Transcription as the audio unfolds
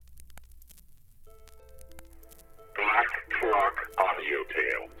Clock Audio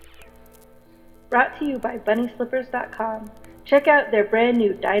Tales. Brought to you by BunnySlippers.com. Check out their brand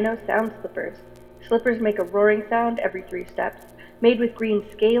new Dino Sound Slippers. Slippers make a roaring sound every 3 steps. Made with green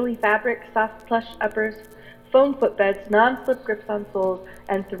scaly fabric, soft plush uppers, foam footbeds, non-slip grips on soles,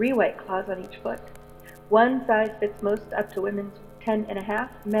 and 3 white claws on each foot. One size fits most up to women's 10.5,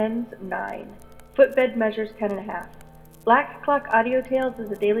 men's 9. Footbed measures 10.5. Black Clock Audio Tales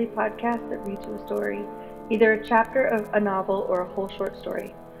is a daily podcast that reads you a story, either a chapter of a novel or a whole short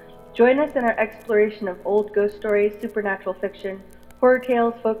story. Join us in our exploration of old ghost stories, supernatural fiction, horror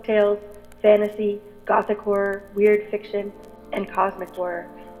tales, folk tales, fantasy, gothic horror, weird fiction, and cosmic horror.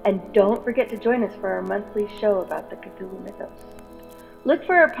 And don't forget to join us for our monthly show about the Cthulhu mythos. Look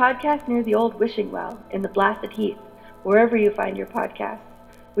for our podcast near the old wishing well in the Blasted Heath, wherever you find your podcasts.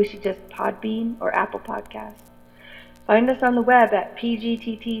 We suggest Podbean or Apple Podcasts. Find us on the web at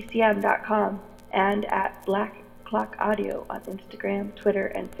pgttcm.com and at Black Clock Audio on Instagram, Twitter,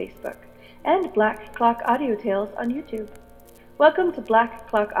 and Facebook, and Black Clock Audio Tales on YouTube. Welcome to Black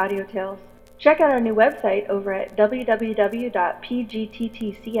Clock Audio Tales. Check out our new website over at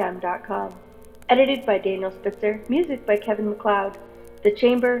www.pgttcm.com. Edited by Daniel Spitzer, music by Kevin MacLeod. The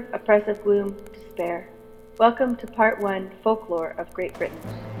Chamber, Oppressive Gloom, Despair. Welcome to Part 1, Folklore of Great Britain.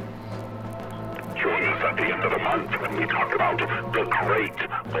 Join us at the end of the month when we talk about the great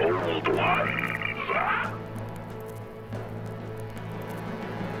old ones.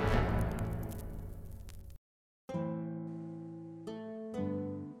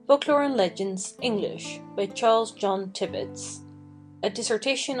 Folklore and Legends, English, by Charles John Tibbets. A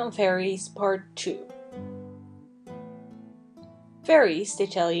Dissertation on Fairies, Part 2. Fairies, they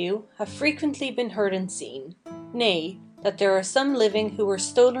tell you, have frequently been heard and seen, nay, that there are some living who were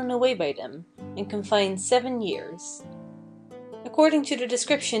stolen away by them, and confined 7 years. According to the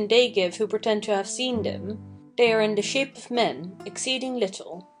description they give who pretend to have seen them, they are in the shape of men, exceeding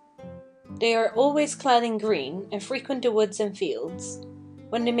little. They are always clad in green, and frequent the woods and fields.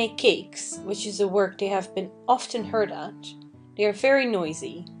 When they make cakes, which is a work they have been often heard at, they are very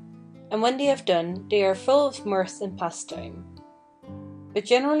noisy, and when they have done, they are full of mirth and pastime. But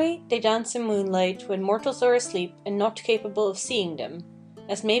generally they dance in moonlight when mortals are asleep and not capable of seeing them,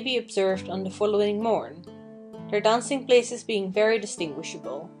 as may be observed on the following morn, their dancing places being very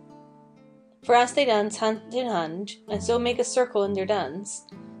distinguishable. For as they dance hand in hand, and so make a circle in their dance,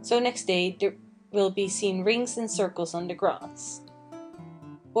 so next day there will be seen rings and circles on the grass.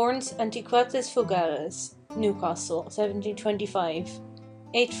 Bourne's Antiquates Vulgares, Newcastle, 1725,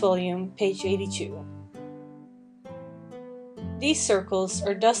 8th volume, page 82. These circles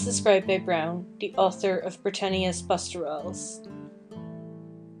are thus described by Browne, the author of Britannia's Pastorals.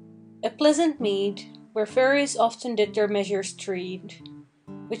 A pleasant mead, where fairies often did their measures tread,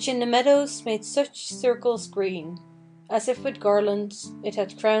 which in the meadows made such circles green, as if with garlands it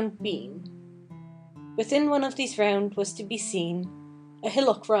had crowned been. Within one of these round was to be seen a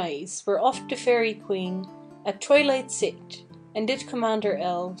hillock rise, where oft the fairy queen at twilight sit, and did command her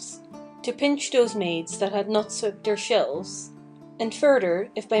elves to pinch those maids that had not swept their shelves. And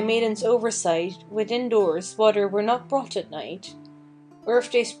further, if by maidens' oversight within doors water were not brought at night, or if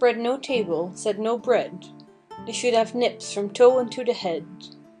they spread no table, set no bread, they should have nips from toe unto the head,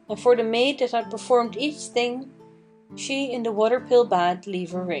 and for the maid that had performed each thing, she in the water-pail bade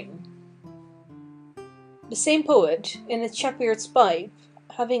leave a ring. The same poet, in its Shepherd's Pipe,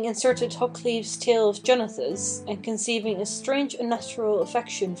 having inserted Huckley's tale of Jonathas, and conceiving a strange unnatural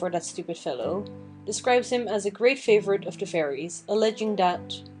affection for that stupid fellow, describes him as a great favourite of the fairies, alleging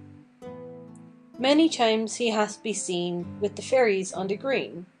that many times he hath be seen with the fairies on the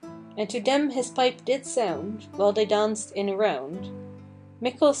green, and to them his pipe did sound, while they danced in a round.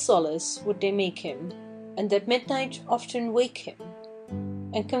 Mickle solace would they make him, and at midnight often wake him,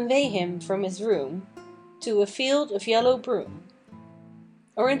 and convey him from his room to a field of yellow broom,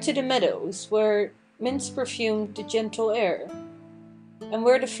 or into the meadows where mints perfumed the gentle air, and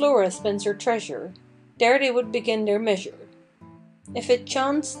where the Flora spends her treasure, there they would begin their measure. If it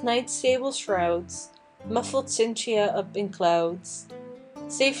chanced night's sable shrouds muffled Cynthia up in clouds,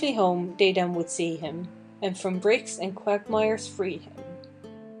 safely home they then would see him, and from brakes and quagmires free him.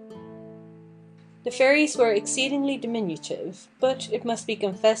 The fairies were exceedingly diminutive, but, it must be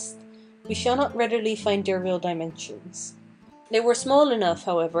confessed, we shall not readily find their real dimensions. They were small enough,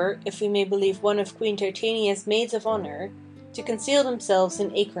 however, if we may believe one of Queen Titania's maids of honour, to conceal themselves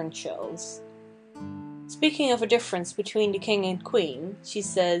in acorn shells. Speaking of a difference between the king and queen, she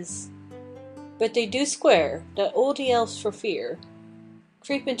says, "But they do square, that all the elves for fear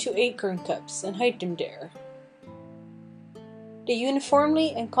creep into acorn cups and hide them there." They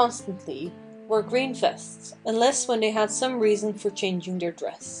uniformly and constantly wore green vests, unless when they had some reason for changing their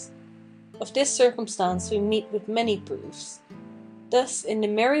dress. Of this circumstance we meet with many proofs. Thus, in the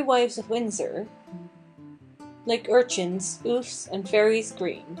Merry Wives of Windsor, like urchins, oafs, and fairies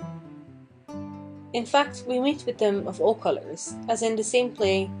green. In fact, we meet with them of all colours, as in the same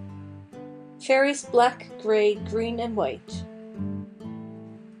play, fairies black, grey, green, and white.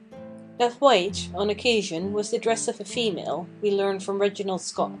 That white, on occasion, was the dress of a female, we learn from Reginald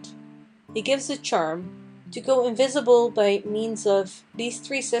Scott. He gives a charm to go invisible by means of these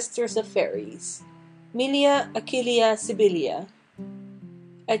three sisters of fairies, Melia, Achilia, Sibylla.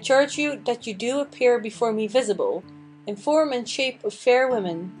 I charge you that you do appear before me visible, in form and shape of fair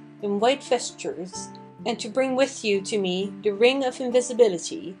women, in white vestures, and to bring with you to me the ring of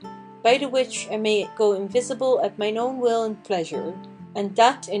invisibility, by the which I may go invisible at mine own will and pleasure, and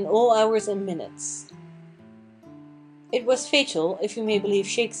that in all hours and minutes. It was fatal, if you may believe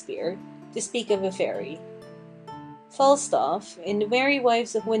Shakespeare, to speak of a fairy. Falstaff, in the Merry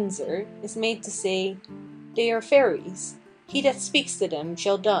Wives of Windsor, is made to say, "They are fairies. He that speaks to them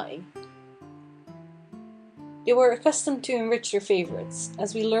shall die." They were accustomed to enrich their favourites,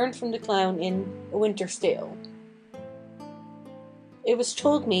 as we learn from the clown in A Winter's Tale. It was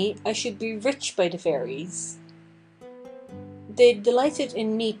told me I should be rich by the fairies. They delighted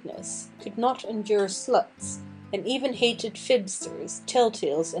in neatness, could not endure sluts, and even hated fibsters,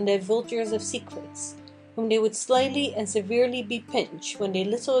 telltales, and divulgers of secrets, whom they would slyly and severely bepinch when they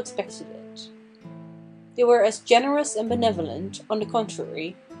little expected it. They were as generous and benevolent, on the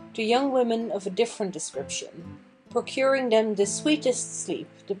contrary, to young women of a different description, procuring them the sweetest sleep,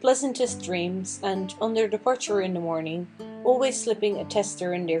 the pleasantest dreams, and, on their departure in the morning, always slipping a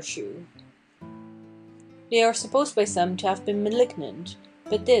tester in their shoe. They are supposed by some to have been malignant,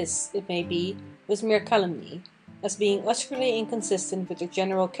 but this, it may be, was mere calumny, as being utterly inconsistent with their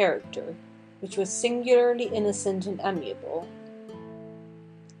general character, which was singularly innocent and amiable.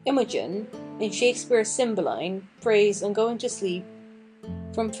 Imogen, in Shakespeare's Cymbeline, prays, on going to sleep,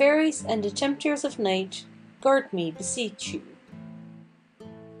 "From fairies and the tempters of night, guard me, beseech you."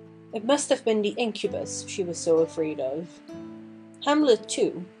 It must have been the incubus she was so afraid of. Hamlet,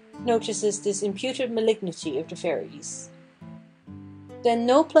 too, notices this imputed malignity of the fairies. "Then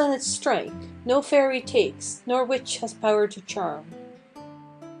no planet strike, no fairy takes, nor witch has power to charm."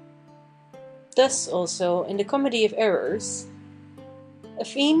 Thus also, in the Comedy of Errors, "A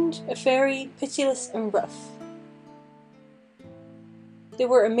fiend, a fairy, pitiless and rough." They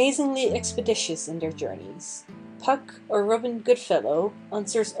were amazingly expeditious in their journeys. Puck, or Robin Goodfellow,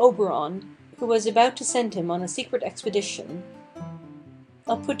 answers Oberon, who was about to send him on a secret expedition,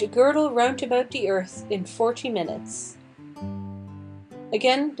 "I'll put a girdle round about the earth in 40 minutes.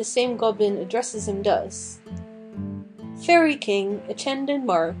 Again, the same goblin addresses him thus, "Fairy king, attend and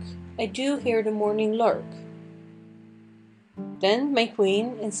mark, I do hear the morning lark." Then, my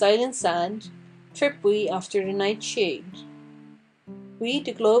queen, in silence sad, trip we after the night shade. We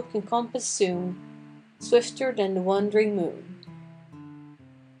the globe can compass soon, swifter than the wandering moon.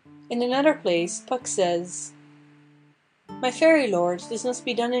 In another place, Puck says, "My fairy lord, this must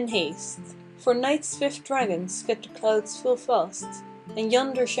be done in haste, for night's swift dragons cut the clouds full fast, and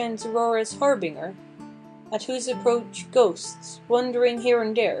yonder shines Aurora's harbinger, at whose approach ghosts, wandering here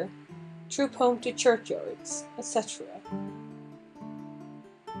and there, troop home to churchyards," etc.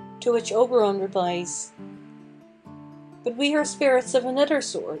 To which Oberon replies, "But we are spirits of another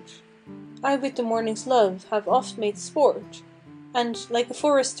sort. I with the morning's love have oft made sport, and, like a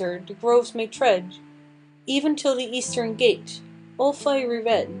forester, the groves may tread, even till the eastern gate, all fiery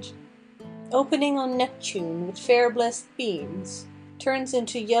red, opening on Neptune with fair blessed beams, turns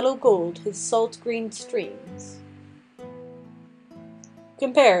into yellow gold his salt green streams."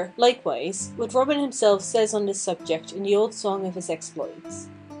 Compare, likewise, what Robin himself says on this subject in the old song of his exploits.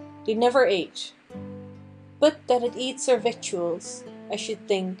 "They never ate. But that it eats our victuals, I should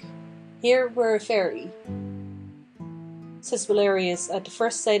think, here were a fairy," says Valerius at the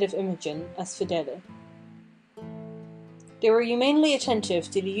first sight of Imogen as Fidele. They were humanely attentive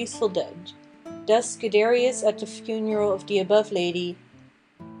to the youthful dead. Thus Guiderius at the funeral of the above lady,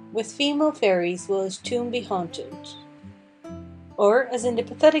 "With female fairies will his tomb be haunted." Or, as in the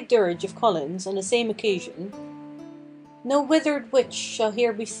pathetic dirge of Collins on the same occasion, "No withered witch shall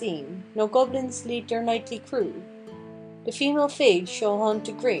here be seen, no goblins lead their nightly crew. The female fade shall haunt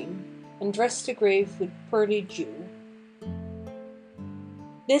the green, and dress the grave with pearly dew."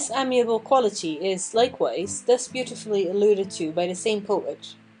 This amiable quality is, likewise, thus beautifully alluded to by the same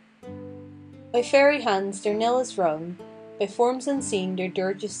poet. "By fairy hands their knell is rung, by forms unseen their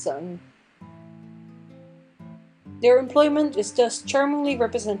dirge is sung." Their employment is thus charmingly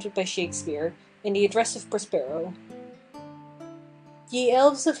represented by Shakespeare in the Address of Prospero. Ye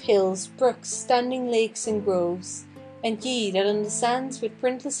elves of hills, brooks, standing lakes and groves, and ye that on the sands with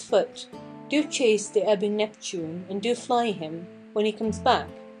printless foot do chase the ebbing Neptune, and do fly him, when he comes back,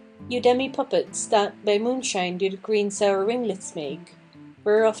 you demi-puppets that by moonshine do the green sour ringlets make,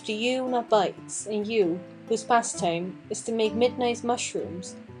 whereof the ewe not bites, and you, whose pastime is to make midnight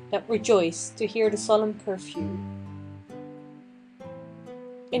mushrooms, that rejoice to hear the solemn perfume.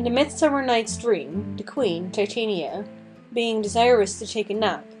 In the Midsummer Night's Dream, the queen, Titania, being desirous to take a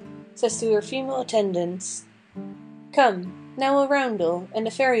nap, says to her female attendants, "Come, now a roundel, and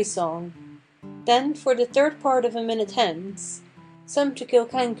a fairy song. Then, for the third part of a minute hence, some to kill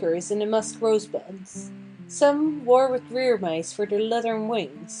cankers in the musk rosebuds, some war with rear mice for their leathern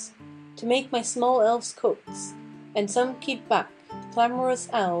wings, to make my small elves coats, and some keep back the clamorous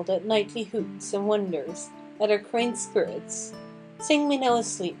owl that nightly hoots and wonders at our quaint spirits. Sing me now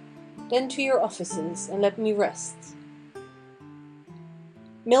asleep, then to your offices, and let me rest."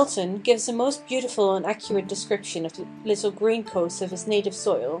 Milton gives a most beautiful and accurate description of the little green coats of his native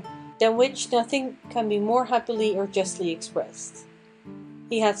soil, than which nothing can be more happily or justly expressed.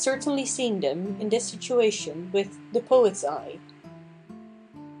 He had certainly seen them in this situation with the poet's eye.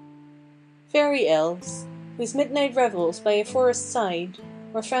 Fairy elves, whose midnight revels by a forest side,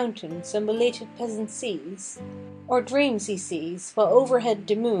 or fountain some belated peasant sees, or dreams he sees, while overhead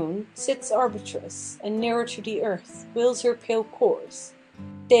the moon sits arbitress, and nearer to the earth wheels her pale course,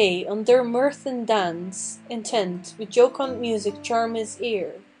 they on their mirth and dance, intent, with jocund music charm his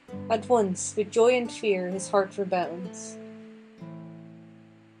ear, at once with joy and fear his heart rebounds.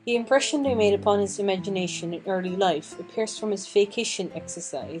 The impression they made upon his imagination in early life appears from his vacation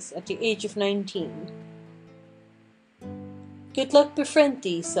exercise at the age of 19. Good luck befriend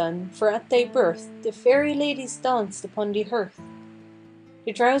thee, son, for at thy birth the fairy ladies danced upon the hearth.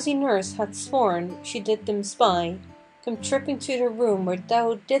 The drowsy nurse hath sworn she did them spy come tripping to the room where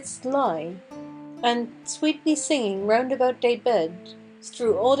thou didst lie, and, sweetly singing round about thy bed,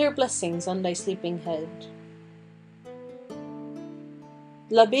 strew all their blessings on thy sleeping head.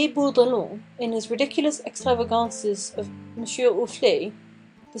 L'Abbé Bourdelon, in his ridiculous extravagances of Monsieur Ouflé,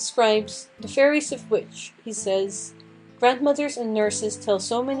 describes the fairies of which, he says, grandmothers and nurses tell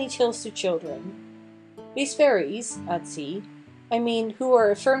so many tales to children. These fairies, adds he, I mean who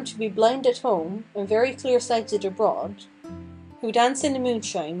are affirmed to be blind at home and very clear-sighted abroad, who dance in the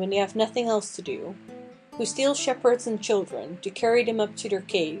moonshine when they have nothing else to do, who steal shepherds and children to carry them up to their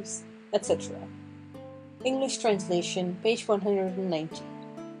caves, etc. English translation, page 190.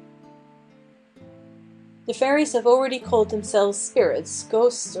 The fairies have already called themselves spirits,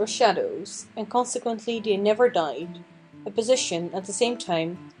 ghosts, or shadows, and consequently they never died, a position, at the same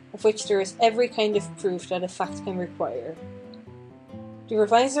time, of which there is every kind of proof that a fact can require. The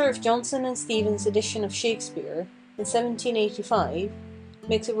reviser of Johnson and Stevens' edition of Shakespeare, in 1785,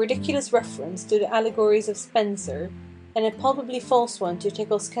 makes a ridiculous reference to the allegories of Spenser, and a palpably false one to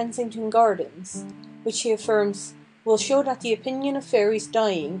Tickell's Kensington Gardens, which he affirms will show that the opinion of fairies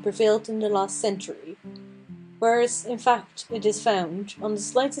dying prevailed in the last century, whereas in fact it is found, on the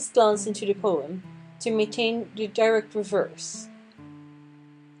slightest glance into the poem, to maintain the direct reverse.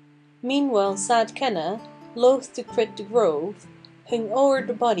 Meanwhile sad Kenna, loath to quit the grove, hung o'er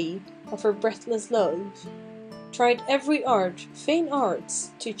the body of her breathless love, tried every art, vain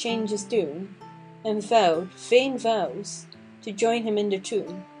arts, to change his doom, and vowed, vain vows, to join him in the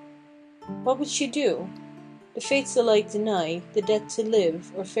tomb. What would she do? The fates alike deny the dead to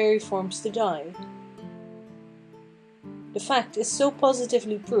live or fairy forms to die. The fact is so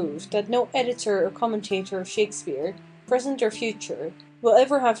positively proved that no editor or commentator of Shakespeare, present or future, will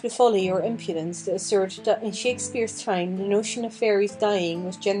ever have the folly or impudence to assert that in Shakespeare's time the notion of fairies dying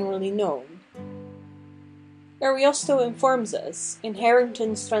was generally known. Ariosto informs us, in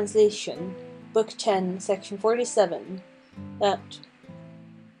Harrington's translation, Book 10, Section 47, that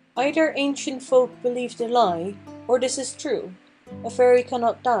either ancient folk believed a lie, or this is true, a fairy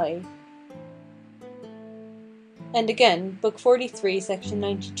cannot die. And again, Book 43, Section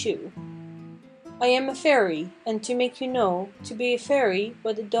 92. I am a fairy, and to make you know, to be a fairy,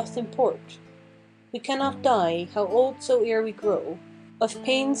 what it doth import. We cannot die, how old soe'er we grow. Of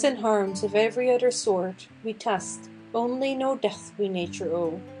pains and harms of every other sort, we test, only no death we nature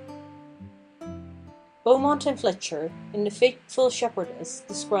owe. Beaumont and Fletcher, in The Faithful Shepherdess,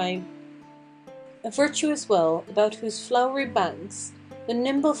 describe a virtuous well, about whose flowery banks the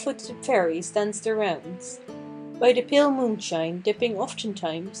nimble-footed fairies dance their rounds, by the pale moonshine dipping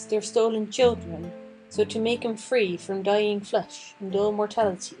oftentimes their stolen children, so to make 'em free from dying flesh and dull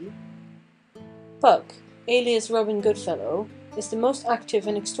mortality. Puck, alias Robin Goodfellow, is the most active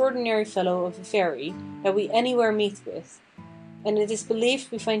and extraordinary fellow of a fairy that we anywhere meet with, and it is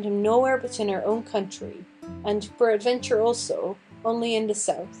believed we find him nowhere but in our own country, and, peradventure also, only in the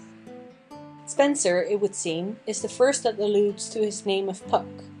south. Spenser, it would seem, is the first that alludes to his name of Puck.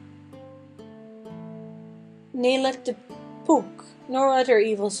 Ne let the Puk, nor other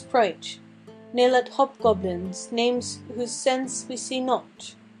evil sprite, ne let hobgoblins, names whose sense we see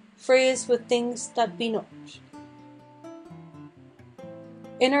not, fray us with things that be not.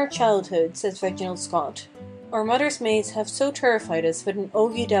 In our childhood, says Reginald Scott, our mother's maids have so terrified us with an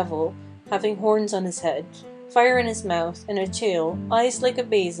ogre devil having horns on his head, fire in his mouth, and a tail, eyes like a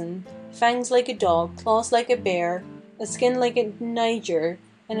basin, fangs like a dog, claws like a bear, a skin like a niger,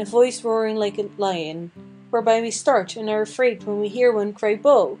 and a voice roaring like a lion, whereby we start and are afraid when we hear one cry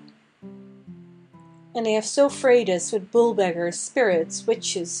 "Bo!" And they have so frayed us with bull-beggars, spirits,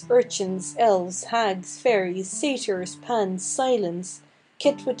 witches, urchins, elves, hags, fairies, satyrs, pans, silence,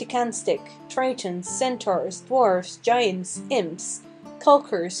 Kit with the Canstick, tritons, centaurs, dwarfs, giants, imps,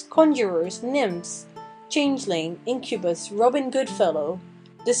 culkers, conjurers, nymphs, changeling, incubus, Robin Goodfellow,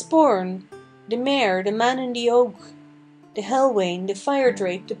 the Sporn, the Mare, the Man in the Oak, the Hellwain, the Fire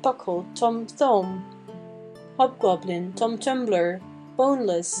Drake, the Puckle, Tom Thumb, Hobgoblin, Tom Tumbler,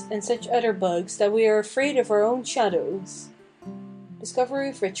 Boneless, and such other bugs that we are afraid of our own shadows. Discovery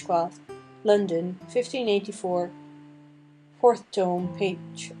of Witchcraft, London, 1584, 4th tome,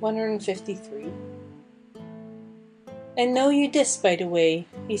 page 153. And know you this, by the way,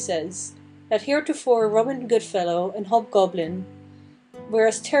 he says, that heretofore Robin Goodfellow and Hobgoblin were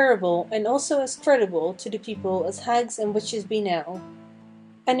as terrible and also as credible to the people as hags and witches be now.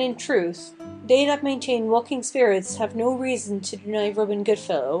 And in truth, they that maintain walking spirits have no reason to deny Robin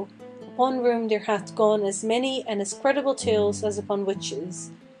Goodfellow, upon whom there hath gone as many and as credible tales as upon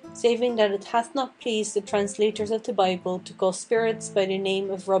witches, saving that it hath not pleased the translators of the Bible to call spirits by the name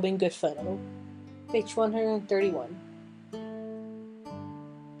of Robin Goodfellow. Page 131.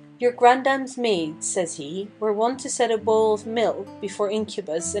 Your grandam's maids, says he, were wont to set a bowl of milk before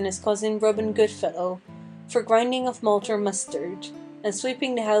Incubus and his cousin Robin Goodfellow, for grinding of malt or mustard, and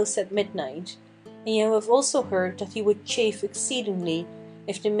sweeping the house at midnight, and you have also heard that he would chafe exceedingly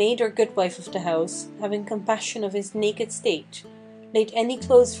if the maid or goodwife of the house, having compassion of his naked state, laid any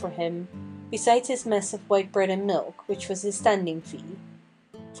clothes for him, besides his mess of white bread and milk, which was his standing fee.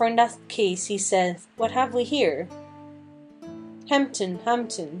 For in that case he saith, What have we here? Hampton,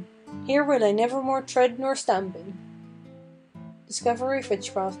 Hampton, here will I never more tread nor stampen. Discovery of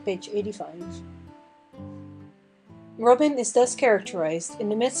Witchcraft, page 85. Robin is thus characterized in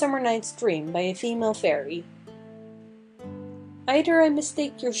the Midsummer Night's Dream by a female fairy. Either I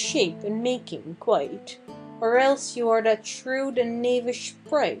mistake your shape and making quite, or else you are that shrewd and knavish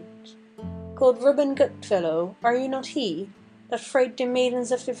sprite. Called Robin Goodfellow, are you not he, that fright the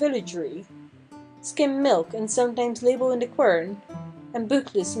maidens of the villagery? Skim milk and sometimes label in the quern, and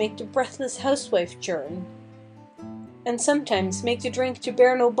bootless make the breathless housewife churn, and sometimes make the drink to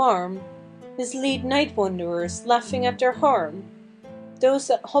bear no barm, mislead night wanderers, laughing at their harm. Those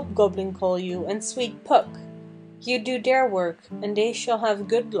that hobgoblin call you, and sweet Puck, you do their work, and they shall have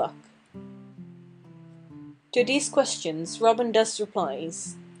good luck. To these questions Robin thus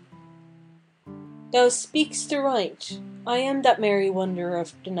replies, Thou speak'st the right, I am that merry wanderer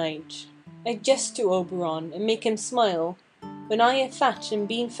of the night. I jest to Oberon, and make him smile, when I a fat and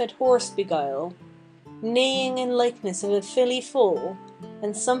bean-fed horse beguile, neighing in likeness of a filly foal,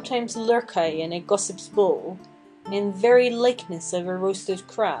 and sometimes lurk I in a gossip's bowl, in very likeness of a roasted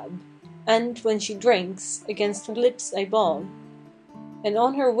crab, and, when she drinks, against her lips I bawl, and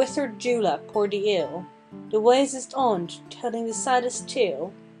on her withered dewlap pour the ale, the wisest aunt telling the saddest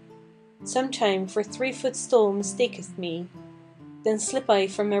tale. Sometime for 3-foot stole mistaketh me, then slip I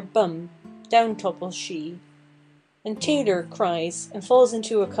from her bum, down topples she, and Tailor cries, and falls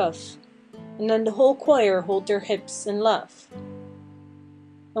into a cuff, and then the whole choir hold their hips and laugh,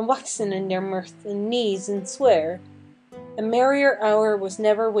 and waxen in their mirth and neeze and swear, a merrier hour was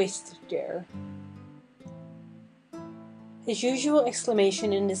never wasted there. His usual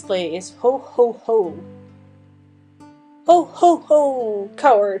exclamation in this play is Ho, ho, ho! Ho, ho, ho!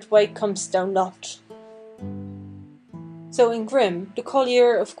 Coward, why comest thou not? So in Grimm, the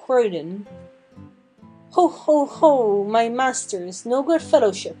Collier of Croydon, Ho, ho, ho! My masters, no good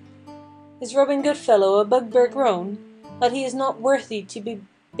fellowship! Is Robin Goodfellow a bugbear grown, that he is not worthy to be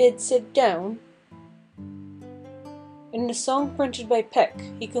bid sit down? In the song printed by Peck,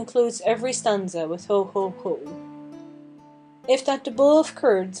 he concludes every stanza with ho, ho, ho. If that the bowl of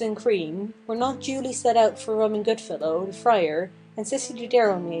curds and cream were not duly set out for Robin Goodfellow, the friar, and Sissy the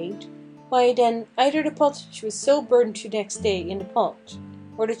dairymaid, why then either the pottage was so burnt to next day in the pot,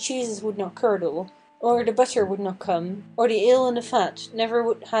 or the cheeses would not curdle, or the butter would not come, or the ale and the fat never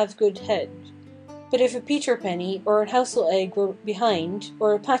would have good head. But if a Peter penny or an housel egg were behind,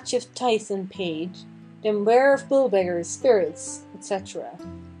 or a patch of tithe unpaid, then ware of bull beggars, spirits, etc.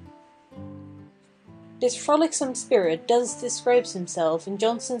 This frolicsome spirit thus describes himself in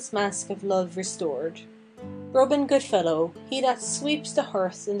Johnson's Masque of Love Restored. Robin Goodfellow, he that sweeps the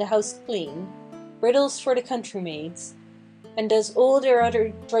hearth and the house clean, riddles for the country maids, and does all their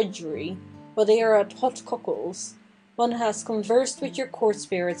other drudgery, while they are at hot cockles, one has conversed with your court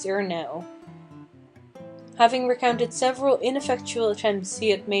spirits ere now. Having recounted several ineffectual attempts he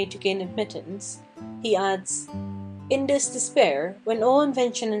had made to gain admittance, he adds, "In this despair, when all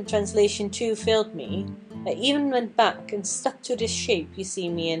invention and translation too failed me, I even went back and stuck to this shape you see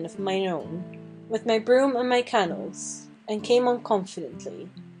me in of mine own, with my broom and my cannels, and came on confidently."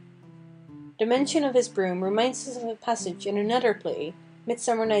 The mention of his broom reminds us of a passage in another play,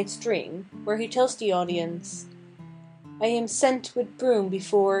 Midsummer Night's Dream, where he tells the audience, "I am sent with broom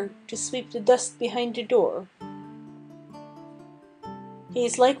before to sweep the dust behind the door." He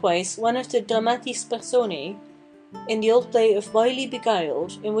is likewise one of the dramatis personae in the old play of Wily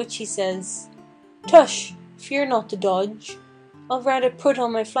Beguiled, in which he says, "Tush! Fear not to dodge. I'll rather put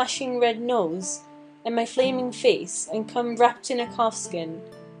on my flashing red nose, and my flaming face, and come wrapped in a calfskin,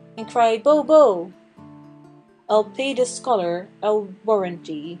 and cry Bo Bo! I'll pay the scholar, I'll warrant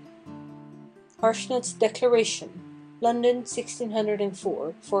thee." Harsnet's Declaration, London,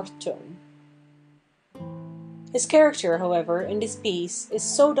 1604, 4th tome. His character, however, in this piece is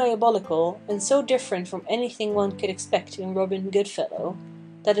so diabolical and so different from anything one could expect in Robin Goodfellow,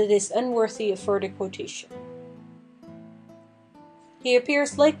 that it is unworthy of further quotation. He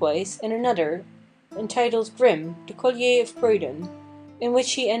appears likewise in another, entitled Grim, the Collier of Croydon, in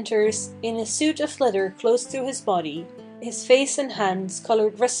which he enters in a suit of leather close to his body, his face and hands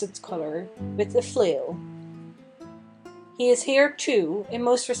coloured russet colour, with a flail. He is here, too, in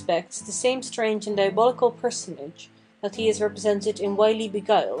most respects the same strange and diabolical personage that he is represented in Wily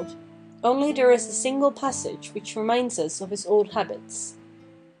Beguiled, only there is a single passage which reminds us of his old habits.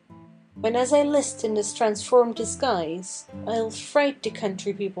 "When as I list in this transformed disguise, I'll fright the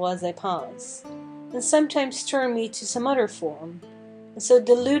country people as I pass, and sometimes turn me to some other form, and so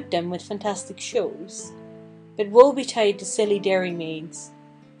delude them with fantastic shows. But woe betide the silly dairy maids,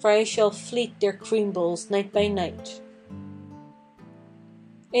 for I shall fleet their cream bowls night by night."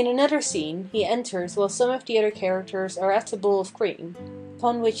 In another scene he enters while some of the other characters are at a bowl of cream,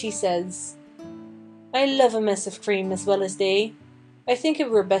 upon which he says, "I love a mess of cream as well as they. I think it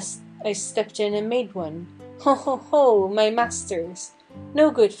were best I stepped in and made one. Ho ho ho, my masters!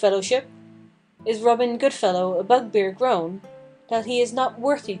 No good fellowship! Is Robin Goodfellow a bugbear grown, that he is not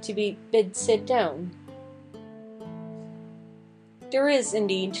worthy to be bid sit down?" There is,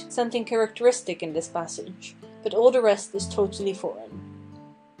 indeed, something characteristic in this passage, but all the rest is totally foreign.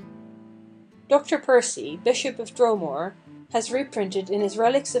 Dr. Percy, Bishop of Dromore, has reprinted in his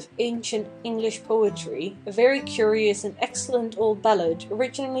Relics of Ancient English Poetry a very curious and excellent old ballad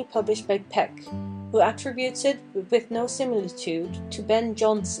originally published by Peck, who attributes it, with no similitude, to Ben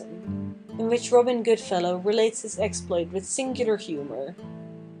Jonson, in which Robin Goodfellow relates his exploit with singular humour.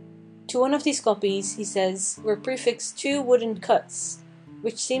 To one of these copies, he says, were prefixed 2 wooden cuts,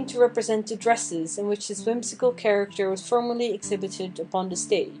 which seemed to represent the dresses in which his whimsical character was formerly exhibited upon the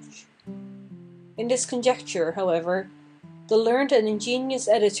stage. In this conjecture, however, the learned and ingenious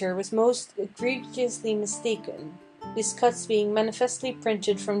editor was most egregiously mistaken, these cuts being manifestly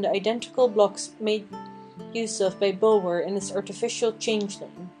printed from the identical blocks made use of by Bulwer in his Artificial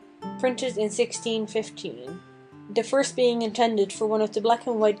Changeling, printed in 1615, the first being intended for one of the black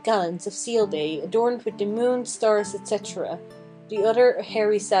and white gallants of Seal Bay adorned with the moon, stars, etc., the other a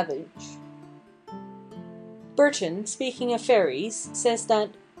hairy savage. Burton, speaking of fairies, says that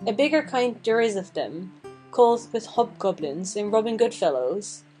 "a bigger kind there is of them, called with hobgoblins in Robin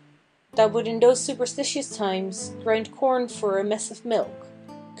Goodfellow's, that would in those superstitious times grind corn for a mess of milk,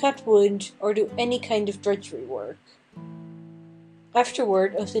 cut wood, or do any kind of drudgery work."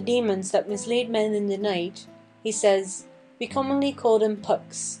 Afterward, of the demons that mislead men in the night, he says, "We commonly call them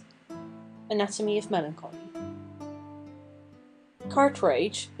pucks." Anatomy of Melancholy.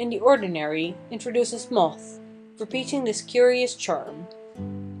 Cartwright, in The Ordinary, introduces Moth, repeating this curious charm.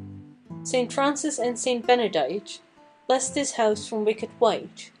 "Saint Francis and Saint Benedict bless this house from wicked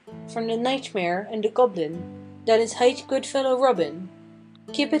wight, from the nightmare and the goblin, that is hight Goodfellow Robin.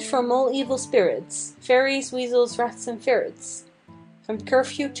 Keep it from all evil spirits, fairies, weasels, rats, and ferrets, from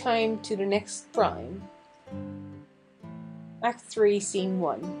curfew time to the next prime." Act 3, Scene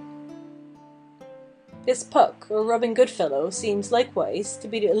 1. This Puck, or Robin Goodfellow, seems likewise to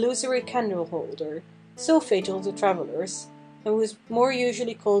be the illusory candle-holder, so fatal to travellers, and was more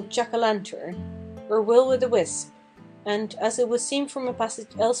usually called Jack-o'-lantern, or Will-with-the-wisp, and, as it would seem from a passage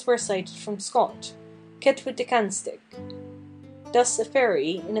elsewhere cited from Scott, Kit with the Candstick. Thus a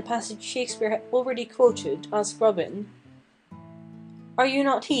fairy, in a passage Shakespeare had already quoted, asked Robin, "Are you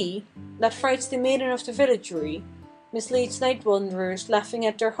not he, that frights the maiden of the villagery, misleads night wanderers laughing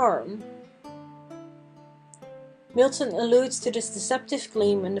at their harm?" Milton alludes to this deceptive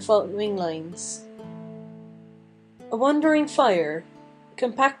gleam in the following lines. "A wandering fire,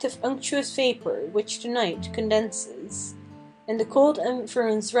 compact of unctuous vapour which the night condenses, and the cold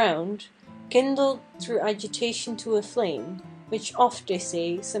influence round, kindled through agitation to a flame, which oft, they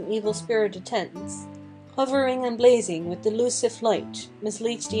say, some evil spirit attends, hovering and blazing with delusive light,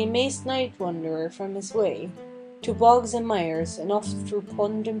 misleads the amazed night wanderer from his way, to bogs and mires, and oft through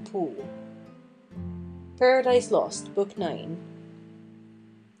pond and pool." Paradise Lost, Book 9.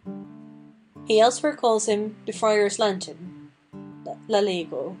 He elsewhere calls him the Friar's Lantern,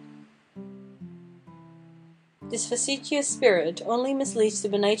 Lalego. This facetious spirit only misleads the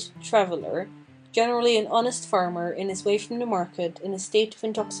benighted traveller, generally an honest farmer in his way from the market in a state of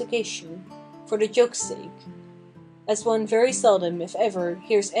intoxication, for the joke's sake, as one very seldom, if ever,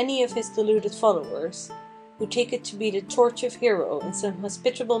 hears any of his deluded followers, who take it to be the tortured hero in some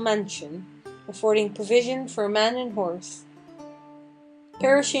hospitable mansion, affording provision for man and horse,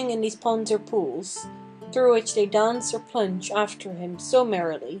 perishing in these ponds or pools, through which they dance or plunge after him so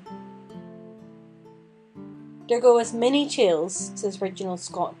merrily. "There go as many tales," says Reginald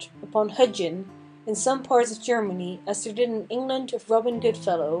Scott, "upon Hudgeon in some parts of Germany as there did in England of Robin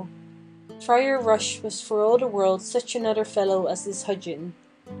Goodfellow. Friar Rush was for all the world such another fellow as this Hudgeon,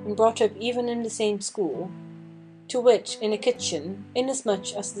 and brought up even in the same school, to wit, in a kitchen,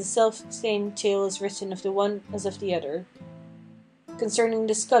 inasmuch as the self-same tale is written of the one as of the other, concerning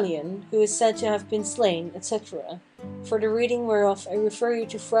the scullion, who is said to have been slain, etc., for the reading whereof I refer you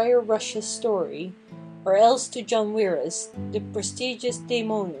to Friar Rush's story, or else to John Wierus, the prestigious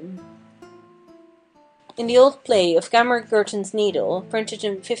Daemonium." In the old play of Gammer Gurton's Needle, printed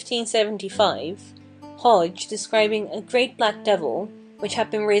in 1575, Hodge, describing a great black devil, which had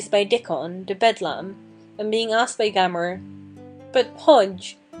been raised by Dickon, the bedlam, and being asked by Gammer, "But,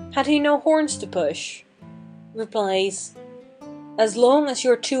 Hodge, had he no horns to push?" replies, "As long as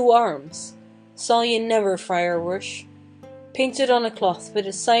your 2 arms. Saw ye never, Friar Rush, painted on a cloth with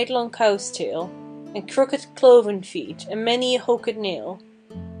a sidelong cow's tail, and crooked cloven feet, and many a hooked nail.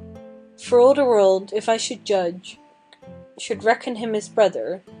 For all the world, if I should judge, should reckon him his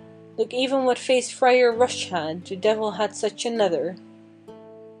brother, look even what face Friar Rush had, the devil had such another."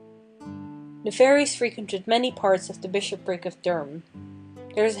 The fairies frequented many parts of the bishopric of Durham.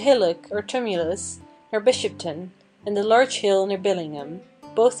 There is a hillock, or tumulus, near Bishopton, and a large hill near Billingham,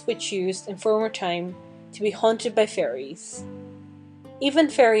 both which used, in former time, to be haunted by fairies. Even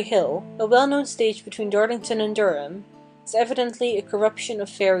Fairy Hill, a well-known stage between Darlington and Durham, is evidently a corruption of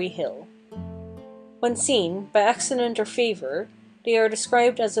Fairy Hill. When seen, by accident or favour, they are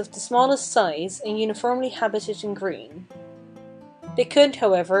described as of the smallest size and uniformly habited in green. They could,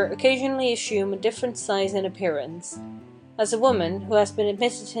 however, occasionally assume a different size and appearance, as a woman, who has been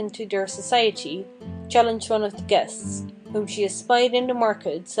admitted into their society, challenged one of the guests, whom she espied in the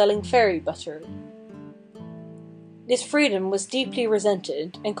market selling fairy butter. This freedom was deeply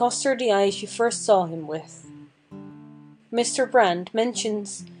resented, and cost her the eyes she first saw him with. Mr. Brand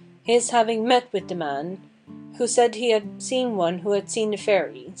mentions his having met with the man, who said he had seen one who had seen the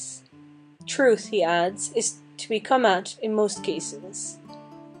fairies. Truth, he adds, is to be come at in most cases.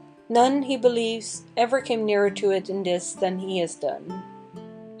 None, he believes, ever came nearer to it in this than he has done.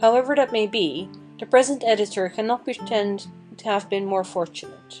 However that may be, the present editor cannot pretend to have been more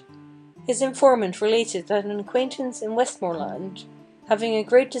fortunate. His informant related that an acquaintance in Westmoreland, having a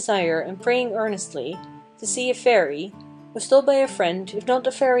great desire and praying earnestly to see a fairy, was told by a friend, if not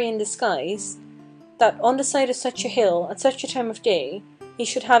a fairy in disguise, that on the side of such a hill, at such a time of day, he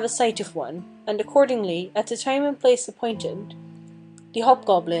should have a sight of one, and accordingly, at the time and place appointed, the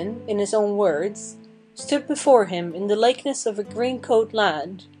hobgoblin, in his own words, stood before him in the likeness of a green-coat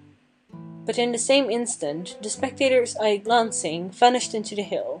lad. But in the same instant, the spectator's eye glancing, vanished into the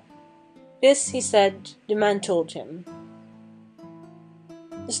hill. This, he said, the man told him.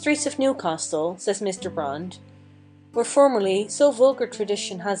 The streets of Newcastle, says Mr. Brand, were formerly, so vulgar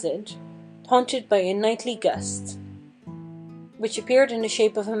tradition has it, haunted by a nightly guest, which appeared in the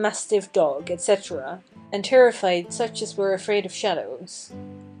shape of a mastiff dog, etc., and terrified such as were afraid of shadows.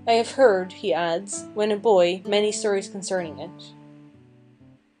 I have heard, he adds, when a boy, many stories concerning it.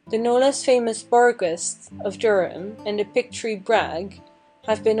 The no less famous Barguest of Durham and the Picktree Brag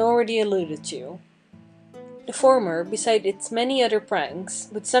have been already alluded to. The former, beside its many other pranks,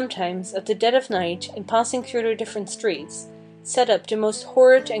 would sometimes, at the dead of night, in passing through the different streets, set up the most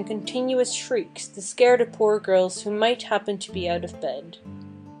horrid and continuous shrieks to scare the poor girls who might happen to be out of bed.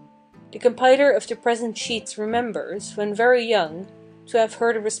 The compiler of the present sheets remembers, when very young, to have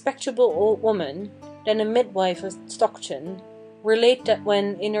heard a respectable old woman, then a midwife of Stockton, relate that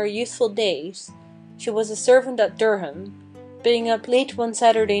when, in her youthful days, she was a servant at Durham, being up late one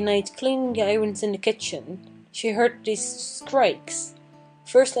Saturday night cleaning the irons in the kitchen, she heard these strikes,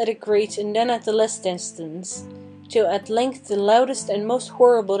 first at a great and then at a less distance, till at length the loudest and most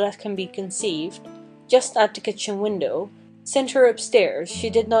horrible that can be conceived, just at the kitchen window, sent her upstairs, she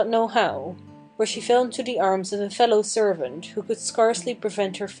did not know how, where she fell into the arms of a fellow servant, who could scarcely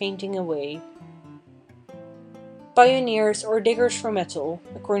prevent her fainting away. Pioneers or diggers for metal,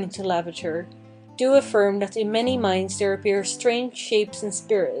 according to Lavater, do affirm that in many mines there appear strange shapes and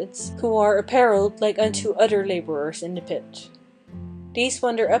spirits, who are apparelled like unto other labourers in the pit. These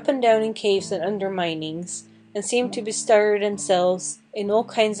wander up and down in caves and under minings, and seem to bestir themselves in all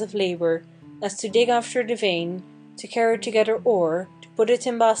kinds of labour, as to dig after the vein, to carry together ore, to put it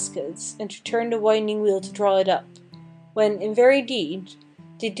in baskets, and to turn the winding wheel to draw it up, when, in very deed,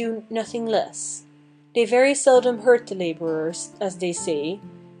 they do nothing less. They very seldom hurt the labourers, as they say,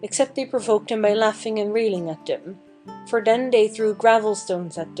 except they provoke them by laughing and railing at them, for then they threw gravel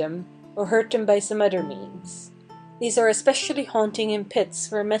stones at them, or hurt them by some other means. These are especially haunting in pits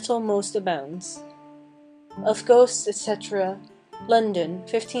where metal most abounds. Of Ghosts, etc., London,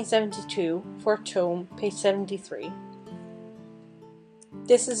 1572, 4th tome, page 73.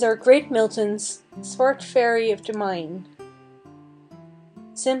 This is our great Milton's Swart Fairy of the Mine.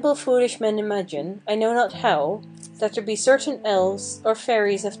 Simple foolish men imagine, I know not how, that there be certain elves or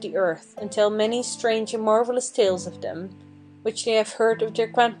fairies of the earth, and tell many strange and marvellous tales of them, which they have heard of their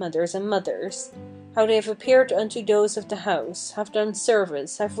grandmothers and mothers, how they have appeared unto those of the house, have done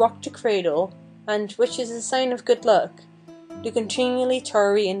service, have rocked the cradle, and, which is a sign of good luck, do continually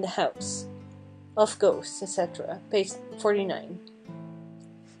tarry in the house. Of Ghosts, etc., page 49.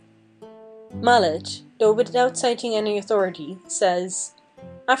 Mallet, though without citing any authority, says,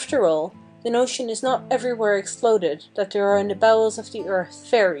 after all, the notion is not everywhere exploded that there are in the bowels of the earth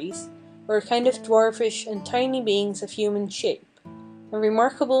fairies, or a kind of dwarfish and tiny beings of human shape, and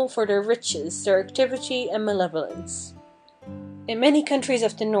remarkable for their riches, their activity, and malevolence. In many countries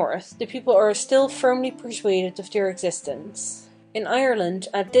of the north, the people are still firmly persuaded of their existence. In Ireland,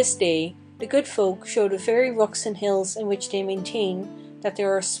 at this day, the good folk show the very rocks and hills in which they maintain that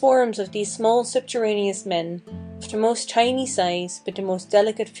there are swarms of these small subterraneous men, of the most tiny size, but the most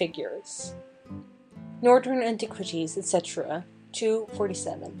delicate figures. Northern Antiquities, etc.,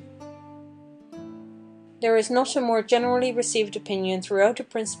 247. There is not a more generally received opinion throughout the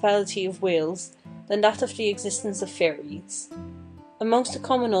Principality of Wales than that of the existence of fairies. Amongst the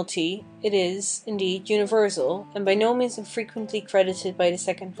commonalty, it is, indeed, universal, and by no means infrequently credited by the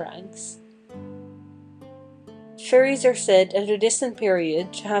second ranks. Fairies are said at a distant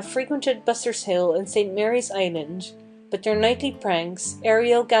period to have frequented Buster's Hill and St. Mary's Island, but their nightly pranks,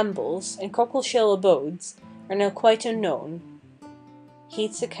 aerial gambols, and cockleshell abodes are now quite unknown.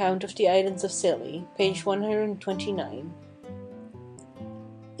 Heath's account of the islands of Scilly, page 129.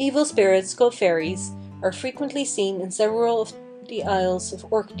 Evil spirits called fairies are frequently seen in several of the Isles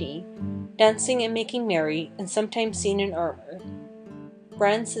of Orkney, dancing and making merry, and sometimes seen in armour.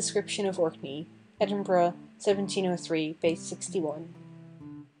 Brand's Description of Orkney, Edinburgh, 1703, page 61.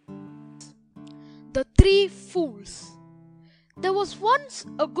 The Three Fools. There was once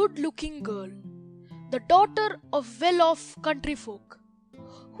a good-looking girl, the daughter of well-off country folk,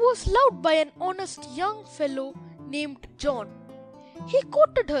 who was loved by an honest young fellow named John. He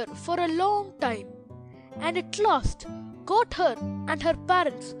courted her for a long time, and at last got her and her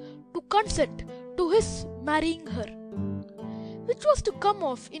parents to consent to his marrying her, which was to come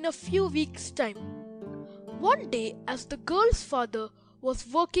off in a few weeks' time. One day, as the girl's father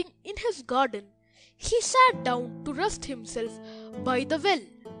was working in his garden, he sat down to rest himself by the well,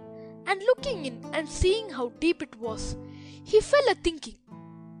 and looking in and seeing how deep it was, he fell a-thinking.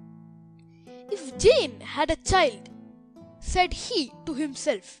 If Jane had a child, said he to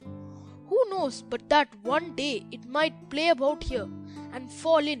himself, who knows but that one day it might play about here and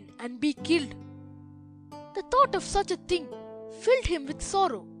fall in and be killed? The thought of such a thing filled him with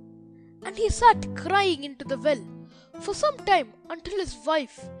sorrow, and he sat crying into the well for some time until his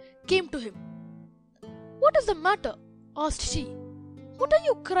wife came to him. "What is the matter?" asked she. "What are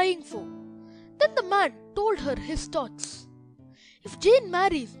you crying for?" Then the man told her his thoughts. If Jane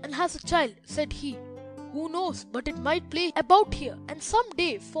marries and has a child, said he, who knows but it might play about here and some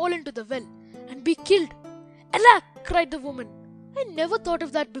day fall into the well and be killed. Alack, cried the woman, I never thought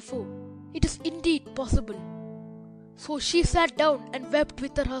of that before. It is indeed possible. So she sat down and wept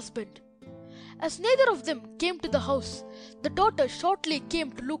with her husband. As neither of them came to the house, the daughter shortly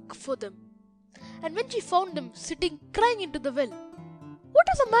came to look for them. And when she found them sitting crying into the well, What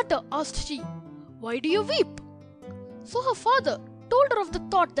is the matter? Asked she. Why do you weep? So her father told her of the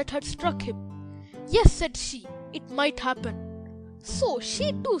thought that had struck him. Yes, said she, it might happen. So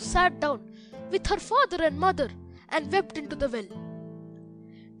she too sat down with her father and mother and wept into the well.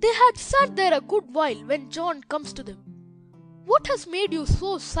 They had sat there a good while when John comes to them. What has made you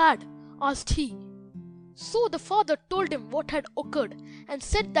so sad? Asked he. So the father told him what had occurred and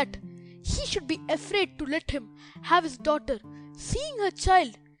said that he should be afraid to let him have his daughter, seeing her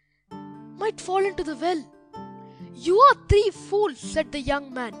child might fall into the well. You are 3 fools, said the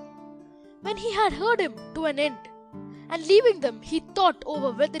young man, when he had heard him to an end. And leaving them, he thought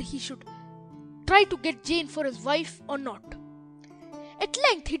over whether he should try to get Jane for his wife or not. At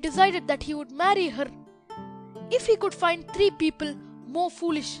length he decided that he would marry her if he could find 3 people more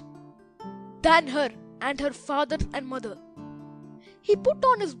foolish than her and her father and mother. He put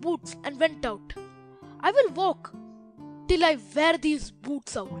on his boots and went out. I will walk till I wear these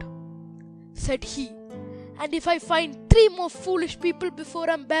boots out, said he, and if I find 3 more foolish people before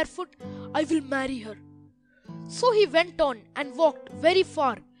I am barefoot, I will marry her. So he went on and walked very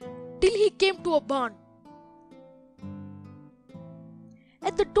far till he came to a barn,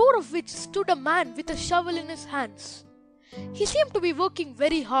 at the door of which stood a man with a shovel in his hands. He seemed to be working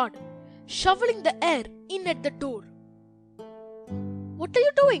very hard, shoveling the air in at the door. What are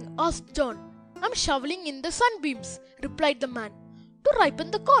you doing? Asked John. I'm shoveling in the sunbeams, replied the man, to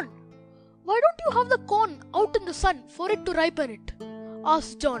ripen the corn. Why don't you have the corn out in the sun for it to ripen it?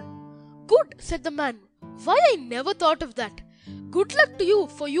 Asked John. Good, said the man. Why, I never thought of that. Good luck to you,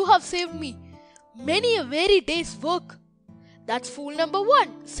 for you have saved me many a weary day's work. That's fool number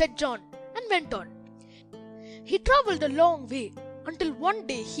 1, said John, and went on. He travelled a long way, until one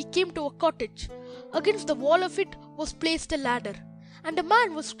day he came to a cottage. Against the wall of it was placed a ladder, and a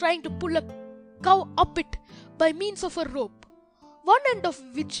man was trying to pull a cow up it by means of a rope, one end of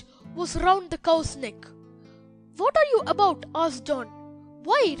which was round the cow's neck. What are you about? Asked John.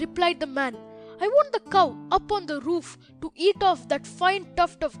 Why, replied the man, I want the cow up on the roof to eat off that fine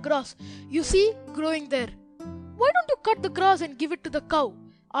tuft of grass you see growing there. Why don't you cut the grass and give it to the cow?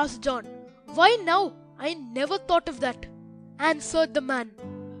 Asked John. Why now? I never thought of that, answered the man.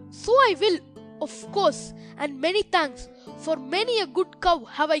 So I will, of course, and many thanks, for many a good cow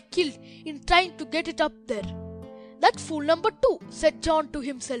have I killed in trying to get it up there. That's fool number 2, said John to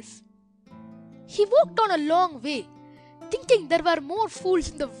himself. He walked on a long way, thinking there were more fools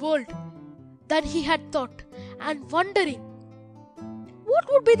in the world than he had thought, and wondering what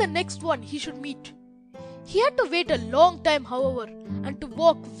would be the next one he should meet. He had to wait a long time, however, and to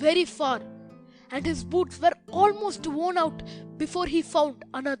walk very far, and his boots were almost worn out before he found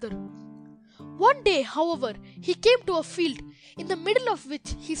another. One day, however, he came to a field, in the middle of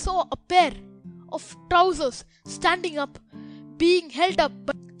which he saw a pair of trousers standing up, being held up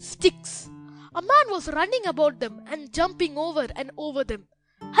by sticks. A man was running about them and jumping over and over them.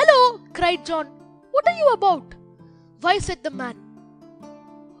 Hello, cried John. What are you about? Why, said the man.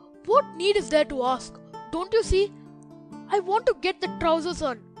 What need is there to ask? Don't you see? I want to get the trousers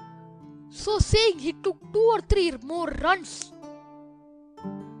on. So saying, he took 2 or 3 more runs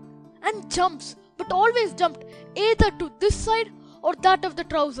and jumps, but always jumped either to this side or that of the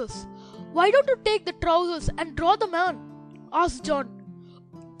trousers. Why don't you take the trousers and draw them on? Asked John.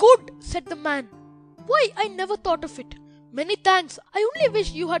 Good, said the man. Why, I never thought of it. Many thanks. I only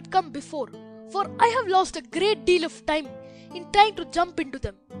wish you had come before, for I have lost a great deal of time in trying to jump into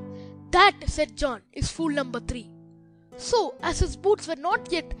them. That, said John, is fool number 3. So, as his boots were not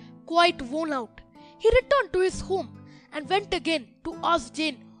yet quite worn out, he returned to his home and went again to ask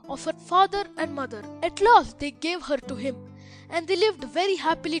Jane of her father and mother. At last they gave her to him, and they lived very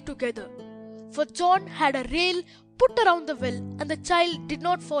happily together. For John had a rail put around the well, and the child did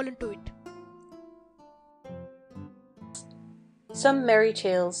not fall into it. Some Merry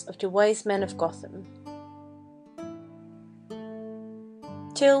Tales of the Wise Men of Gotham.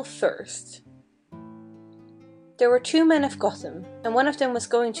 Tale first. There were 2 men of Gotham, and one of them was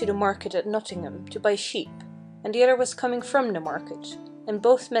going to the market at Nottingham to buy sheep, and the other was coming from the market, and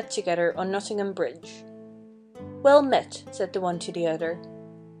both met together on Nottingham Bridge. Well met, said the one to the other.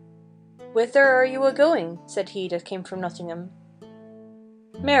 Whither are you a-going? Said he that came from Nottingham.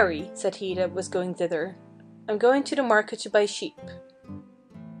 Marry, said he that was going thither, I'm going to the market to buy sheep.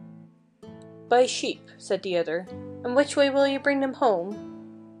 Buy sheep, said the other, and which way will you bring them home?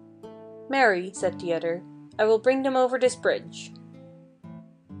 Marry, said the other, I will bring them over this bridge.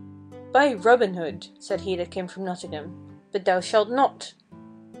 By Robin Hood, said he that came from Nottingham, but thou shalt not.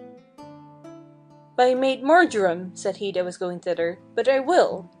 By Maid Marjoram, said he that was going thither, but I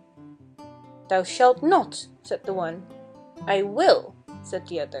will. Thou shalt not, said the one. I will, said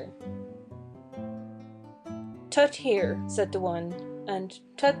the other. Tut here, said the one, and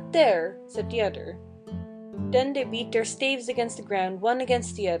tut there, said the other. Then they beat their staves against the ground one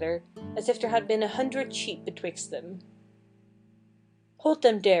against the other, as if there had been 100 sheep betwixt them. Hold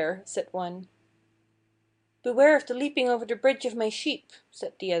them there, said one. Beware of the leaping over the bridge of my sheep,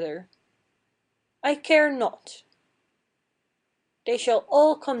 said the other. I care not. They shall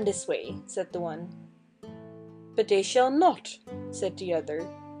all come this way, said the one. But they shall not, said the other.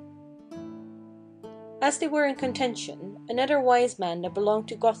 As they were in contention, another wise man that belonged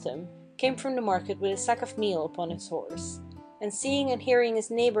to Gotham came from the market with a sack of meal upon his horse, and seeing and hearing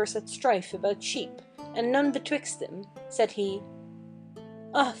his neighbours at strife about sheep, and none betwixt them, said he,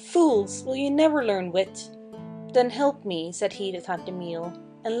 Ah, fools, will you never learn wit? Then help me, said he that had the meal,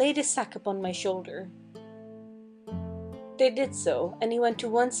 and lay this sack upon my shoulder. They did so, and he went to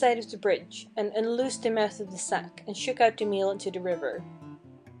one side of the bridge, and unloosed the mouth of the sack, and shook out the meal into the river.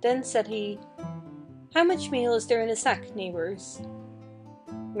 Then said he, How much meal is there in the sack, neighbours?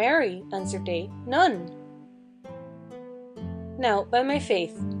 Marry, answered they, none. Now, by my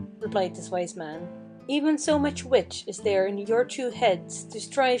faith, replied this wise man, even so much wit is there in your 2 heads to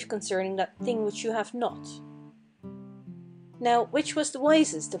strive concerning that thing which you have not. Now, which was the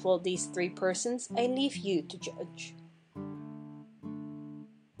wisest of all these 3 persons, I leave you to judge.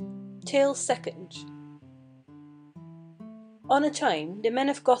 Tale second. On a time, the men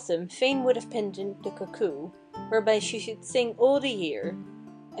of Gotham fain would have pinned in the cuckoo, whereby she should sing all the year,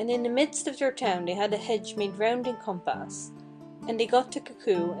 and in the midst of their town they had a hedge made round in compass, and they got the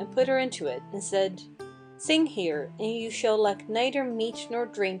cuckoo and put her into it, and said, Sing here, and you shall lack neither meat nor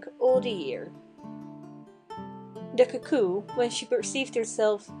drink all the year. The cuckoo, when she perceived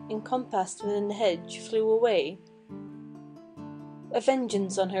herself encompassed within the hedge, flew away. A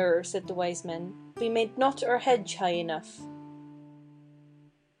vengeance on her, said the wise men, we made not our hedge high enough.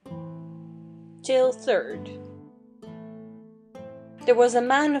 Tale third. There was a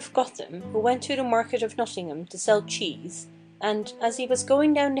man of Gotham who went to the market of Nottingham to sell cheese, and, as he was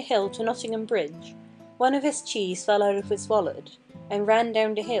going down the hill to Nottingham Bridge, one of his cheese fell out of his wallet, and ran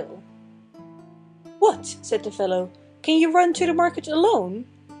down the hill. What, said the fellow, can you run to the market alone?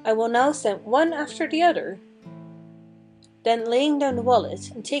 I will now send one after the other. Then laying down the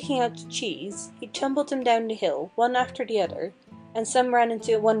wallet, and taking out the cheese, he tumbled them down the hill, one after the other, and some ran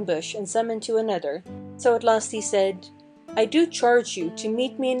into one bush, and some into another, so at last he said, I do charge you to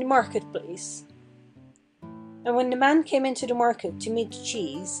meet me in the market-place. And when the man came into the market to meet the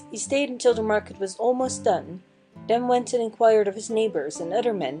cheese, he stayed until the market was almost done, then went and inquired of his neighbours and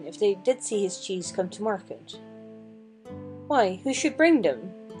other men if they did see his cheese come to market. Why, who should bring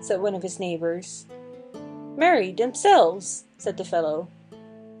them? Said one of his neighbours. Marry, themselves, said the fellow.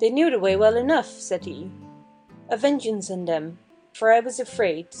 They knew the way well enough, said he. A vengeance on them, for I was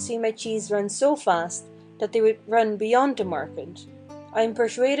afraid to see my cheese run so fast that they would run beyond the market. I am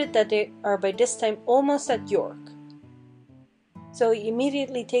persuaded that they are by this time almost at York. So he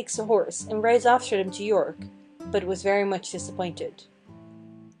immediately takes a horse and rides after them to York, but was very much disappointed.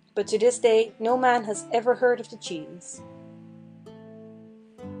 But to this day no man has ever heard of the cheese.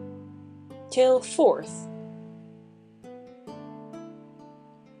 Tale fourth.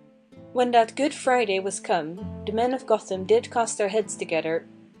 When that Good Friday was come, the men of Gotham did cast their heads together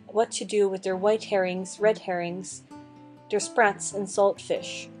what to do with their white herrings, red herrings, their sprats and salt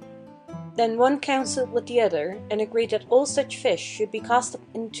fish. Then one counselled with the other, and agreed that all such fish should be cast up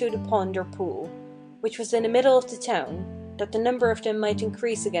into the pond or pool, which was in the middle of the town, that the number of them might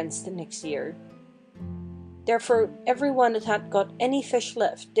increase against the next year. Therefore every one that had got any fish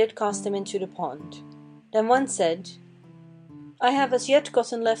left did cast them into the pond. Then one said, I have as yet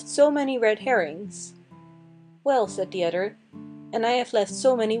gotten left so many red herrings. Well, said the other, and I have left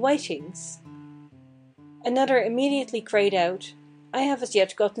so many whitings. Another immediately cried out, I have as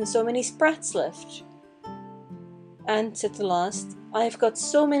yet gotten so many sprats left. And, said the last, I have got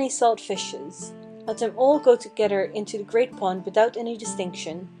so many salt fishes. Let them all go together into the great pond without any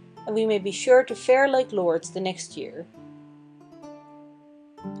distinction, and we may be sure to fare like lords the next year.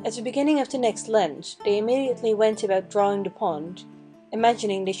 At the beginning of the next Lent, they immediately went about drawing the pond,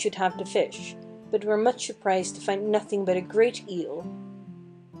 imagining they should have the fish, but were much surprised to find nothing but a great eel.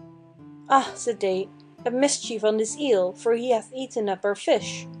 Ah, said they, "Have mischief on this eel, for he hath eaten up our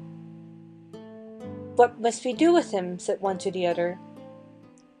fish." "What must we do with him?" said one to the other.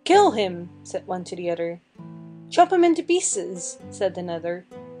 "Kill him," said one to the other. "Chop him into pieces," said another.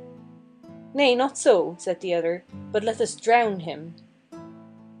 "Nay, not so," said the other, "but let us drown him."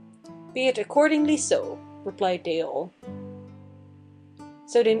 "Be it accordingly so," replied they all.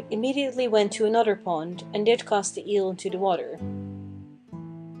 So they immediately went to another pond, and did cast the eel into the water.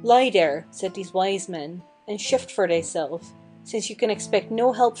 "Lie there," said these wise men, "and shift for thyself, since you can expect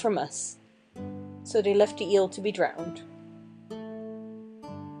no help from us." So they left the eel to be drowned.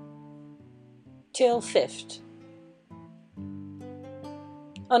 Tale 5th.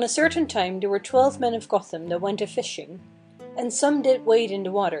 On a certain time there were 12 men of Gotham that went a-fishing, and some did wade in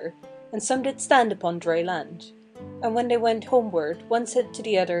the water, and some did stand upon dry land. And when they went homeward, one said to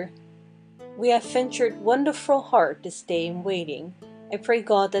the other, "We have ventured wonderful hard this day in wading. I pray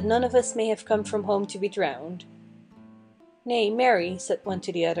God that none of us may have come from home to be drowned." "Nay, marry," said one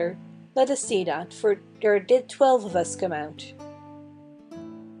to the other, "let us see that, for there did 12 of us come out."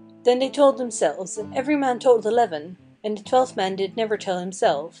 Then they told themselves, and every man told 11, and the 12th man did never tell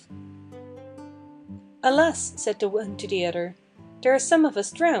himself. "Alas," said the one to the other, "there are some of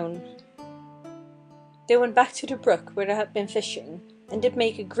us drowned." They went back to the brook where they had been fishing, and did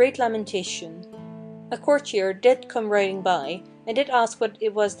make a great lamentation. A courtier did come riding by, and did ask what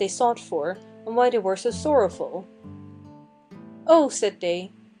it was they sought for, and why they were so sorrowful. "Oh," said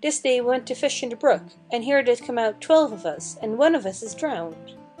they, "this day we went to fish in the brook, and here did come out 12 of us, and one of us is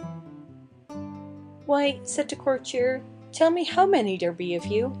drowned." "Why," said the courtier, "tell me how many there be of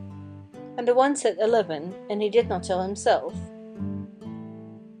you." And the one said 11, and he did not tell himself.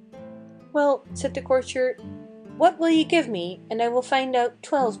 "Well," said the courtier, "what will ye give me, and I will find out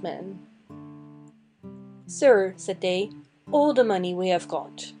 12 men." "Sir," said they, "all the money we have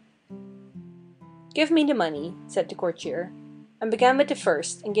got." "Give me the money," said the courtier, and began with the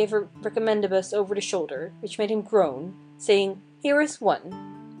first, and gave a recommendibus over the shoulder, which made him groan, saying, "Here is one."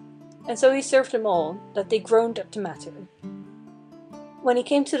 And so he served them all, that they groaned at the matter. When he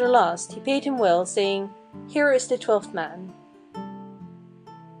came to the last, he paid him well, saying, "Here is the 12th man."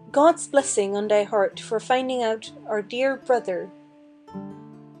 "God's blessing on thy heart for finding out our dear brother."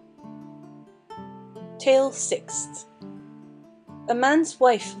 Tale 6th. A man's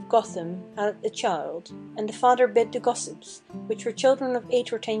wife of Gotham had a child, and the father bid the gossips, which were children of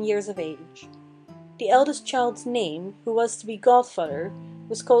 8 or 10 years of age. The eldest child's name, who was to be godfather,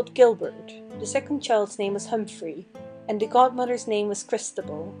 was called Gilbert, the second child's name was Humphrey, and the godmother's name was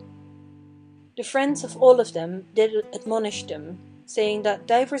Christabel. The friends of all of them did admonish them, saying that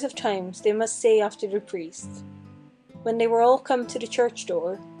divers of times they must say after the priest. When they were all come to the church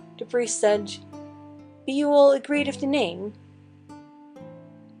door, the priest said, "Be you all agreed of the name?"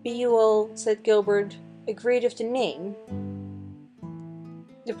 "Be you all," said Gilbert, "agreed of the name?"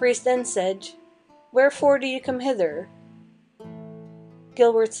 The priest then said, "Wherefore do you come hither?"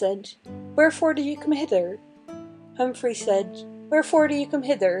 Gilbert said, "Wherefore do you come hither?" Humphrey said, "Wherefore do you come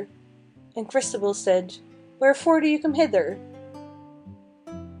hither?" And Christabel said, "Wherefore do you come hither?"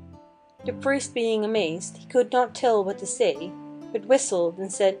 The priest being amazed, he could not tell what to say, but whistled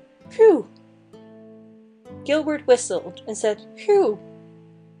and said, "Phew!" Gilbert whistled and said, "Phew!"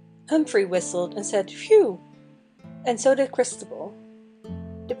 Humphrey whistled and said, "Phew!" And so did Christabel.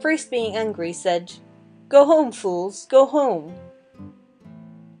 The priest being angry said, "Go home, fools, go home."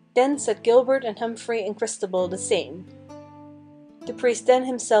 Then said Gilbert and Humphrey and Christabel the same. The priest then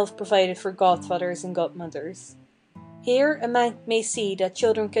himself provided for godfathers and godmothers. Here a man may see that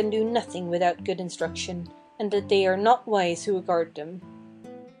children can do nothing without good instruction, and that they are not wise who regard them.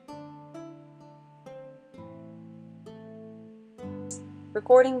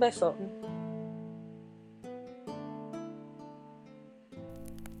 Recording by phone.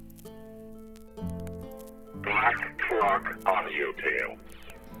 Black Clock Audio Tales.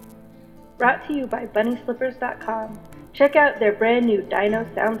 Brought to you by BunnySlippers.com. Check out their brand new Dino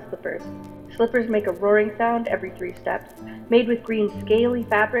Sound Slippers. Slippers make a roaring sound every 3 steps. Made with green scaly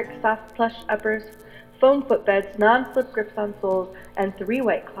fabric, soft plush uppers, foam footbeds, non-slip grips on soles, and 3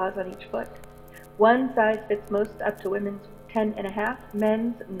 white claws on each foot. One size fits most up to women's 10.5,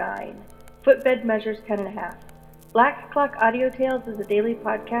 men's 9. Footbed measures 10.5. Black Clock Audio Tales is a daily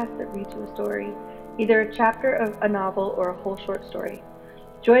podcast that reads you a story, either a chapter of a novel or a whole short story.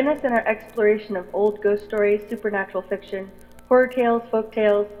 Join us in our exploration of old ghost stories, supernatural fiction, horror tales, folk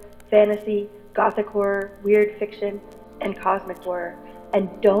tales, fantasy, gothic horror, weird fiction, and cosmic horror.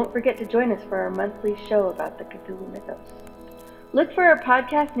 And don't forget to join us for our monthly show about the Cthulhu mythos. Look for our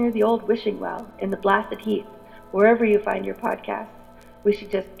podcast near the old wishing well in the Blasted Heath, wherever you find your podcasts. We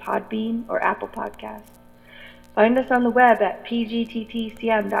suggest Podbean or Apple Podcasts. Find us on the web at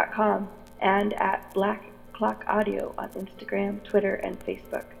pgttcm.com and at Black Clock Audio on Instagram, Twitter, and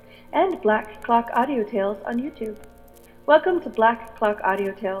Facebook, and Black Clock Audio Tales on YouTube. Welcome to Black Clock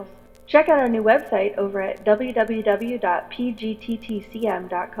Audio Tales. Check out our new website over at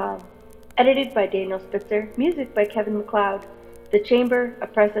www.pgttcm.com. Edited by Daniel Spitzer, music by Kevin MacLeod. The Chamber,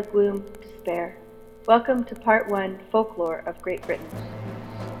 Oppressive Gloom, Despair. Welcome to Part 1, Folklore of Great Britain.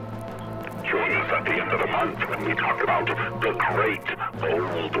 Join us at the end of the month when we talk about the great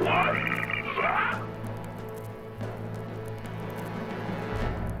old ones.